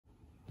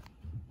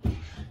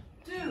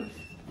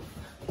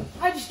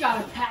I just got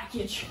a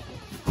package.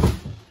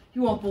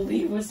 You won't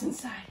believe what's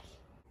inside.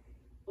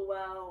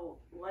 Well,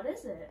 what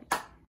is it?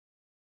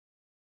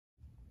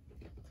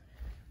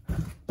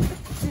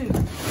 Dude,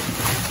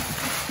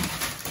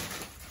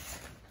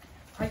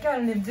 I got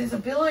an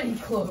invisibility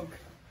cloak.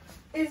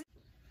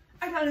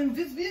 I got an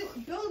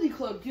invisibility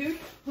cloak, dude.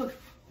 Look,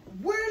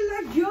 where did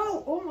I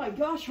go? Oh my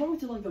gosh, I went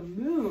to like the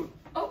moon.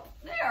 Oh,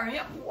 there I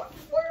am. Where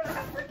did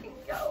I freaking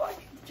go? I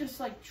could just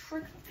like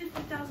trick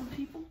 50,000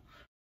 people.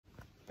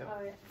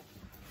 Alright.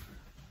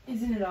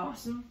 Isn't it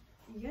awesome?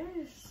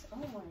 Yes. Oh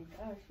my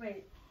gosh.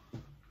 Wait.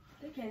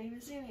 They can't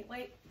even see me.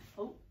 Wait.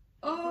 Oh.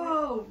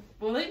 Oh,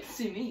 well they can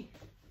see me.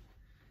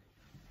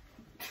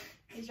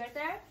 He's right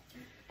there.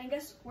 And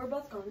guess we're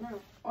both going now.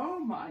 Oh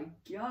my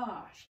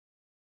gosh.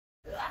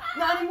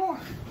 Not anymore.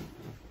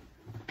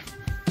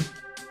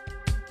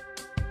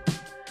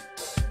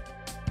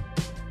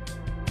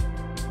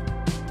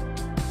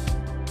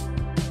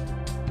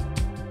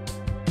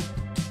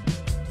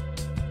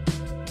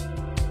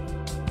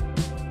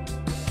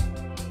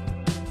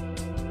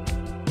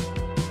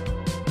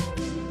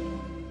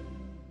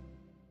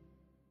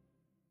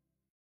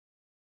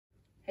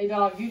 Hey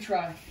dog, you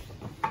try.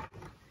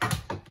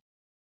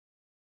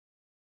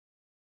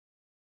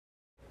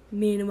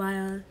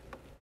 Meanwhile.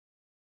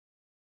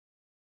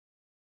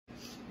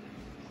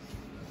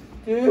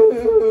 Yo.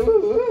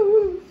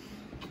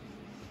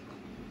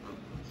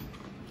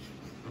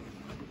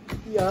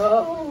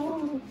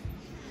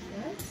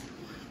 What?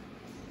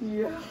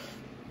 Yeah.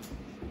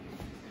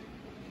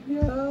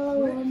 Yo.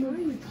 Where are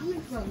you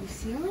coming from? The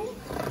ceiling?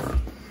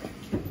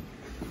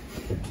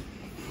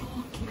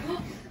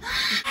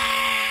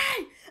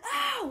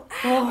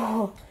 Ow!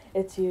 Oh,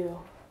 it's you.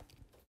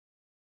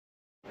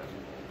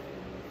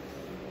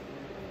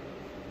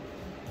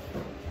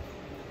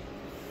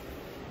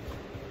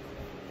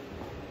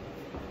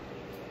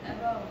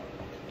 Hello.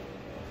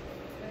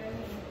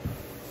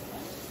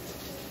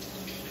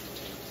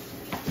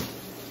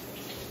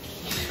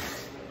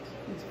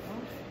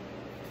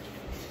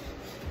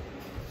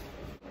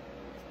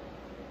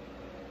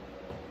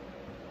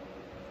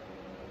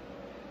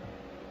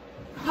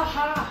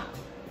 Haha!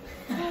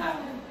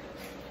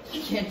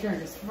 You can't turn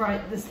this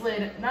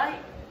late at night.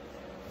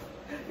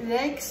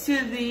 Thanks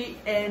to the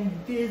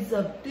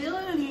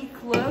invisibility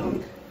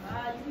cloak.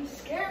 You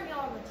scare me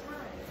all the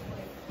time.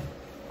 Wait.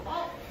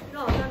 Oh,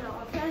 no.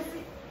 I'm trying to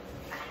see.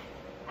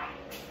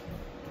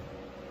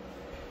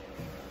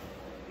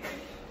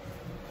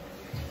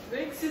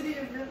 Thanks to the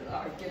invisibility.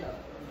 Alright, get up.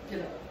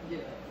 Get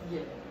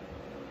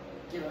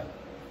up.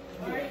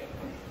 Alright.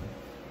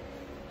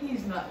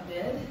 He's not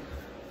dead.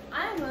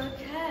 I'm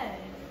okay.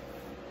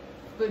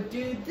 But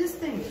dude, this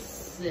thing is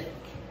sick.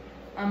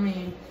 I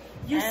mean,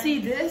 you see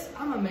this?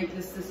 I'm gonna make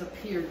this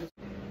disappear. What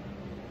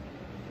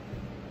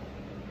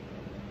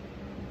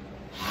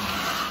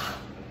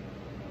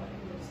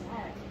was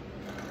that?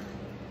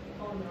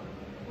 Oh no.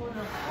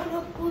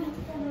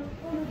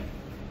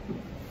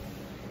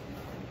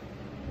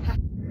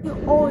 You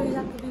always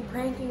have to be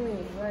pranking me.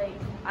 Like,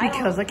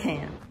 Because I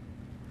can.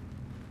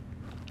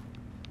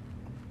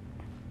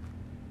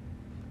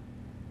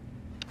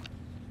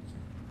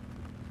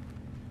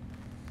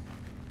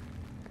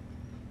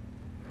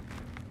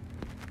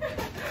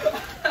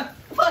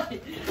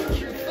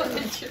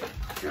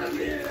 Come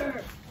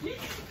here!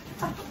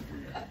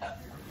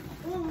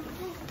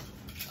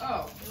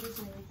 Oh.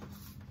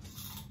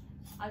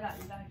 I got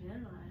you back,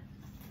 didn't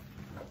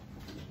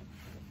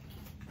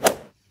I?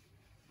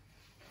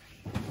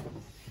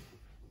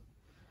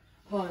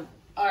 Hold on.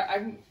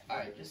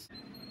 Alright, just.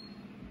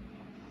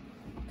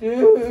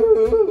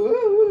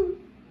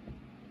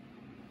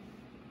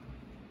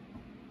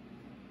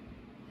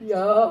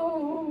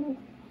 Yo.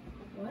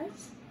 What?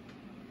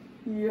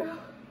 Yeah.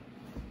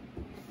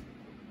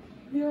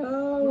 Yo.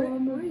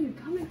 Where are you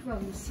coming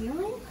from? The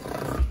ceiling?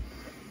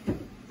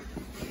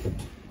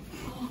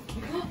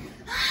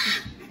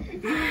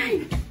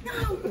 Hey! No!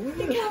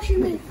 You captured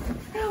me!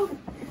 Help!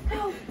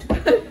 Help!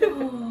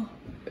 Oh,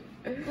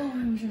 it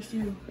was just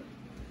you.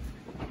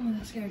 Oh,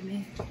 that scared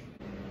me. What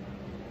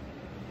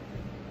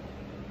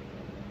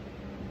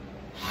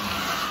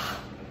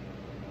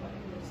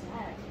was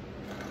that?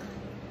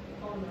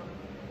 Oh no.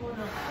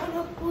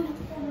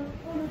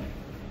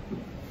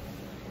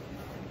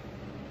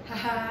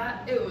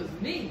 Haha, it was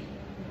me.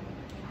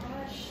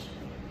 Gosh.